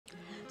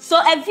So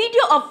a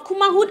video of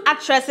Kumahood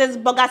actresses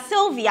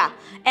Silvia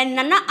and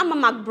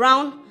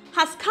nanaamamcbrown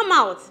has come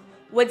out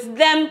with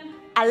them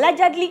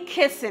allegedly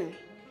kissing.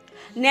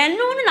 That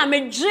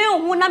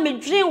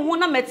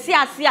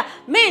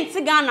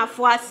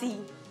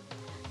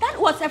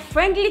was a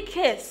friendly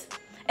kiss.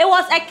 It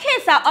was a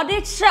kiss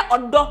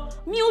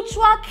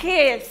mutual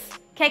kiss.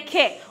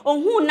 Keke.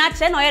 Who na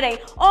che no yere.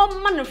 Oh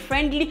man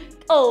friendly.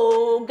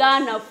 Oh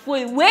Ghana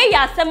full. Where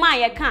ya sema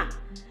ye can.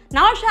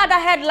 Now she had the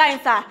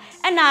headlines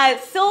and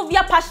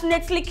Silvia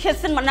passionately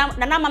kissing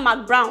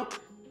nanaamamcbrown.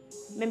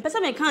 Me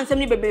pesa me kan sem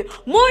ni bebe.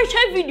 Mo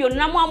share video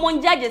na mo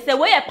judge say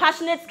where a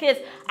passionate kiss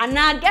and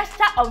a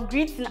gesture of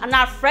greeting and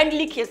a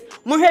friendly kiss.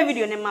 Mo share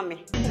video ne mama.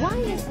 Why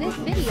is this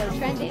video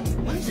trending?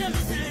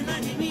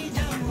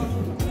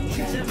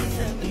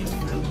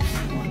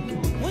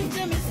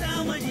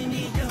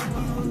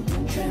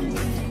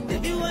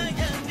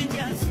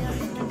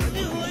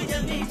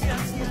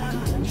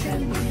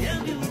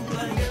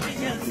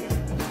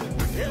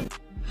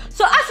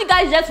 So as you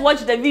guys just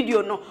watch the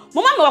video, no,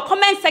 mama me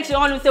comment section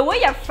on say where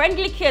your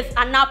friendly kiss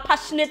and now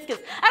passionate kiss.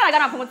 And I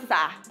got from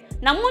sa.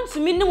 Na mo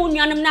ntumi ne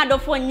wonuanom na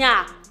adofo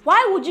nya.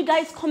 Why would you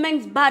guys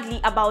comment badly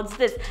about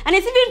this? And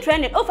it's even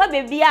trending. Oh, for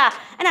baby, and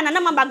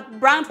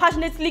nanaamamcbrown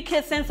passionately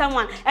kissing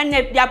someone, and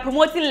they are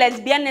promoting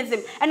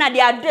lesbianism, and they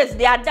are this,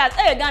 they are that.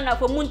 Hey, Ghana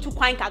for moon to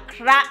coin ka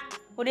crack.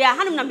 Or they are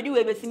handing them video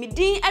with me.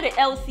 Ding at the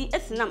LC,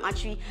 it's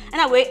actually, and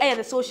I wait at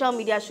the social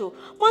media show.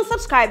 One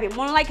subscribing,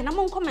 one like, and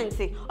one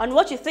commenting on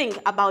what you think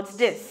about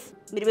this.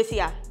 Midway, see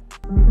ya.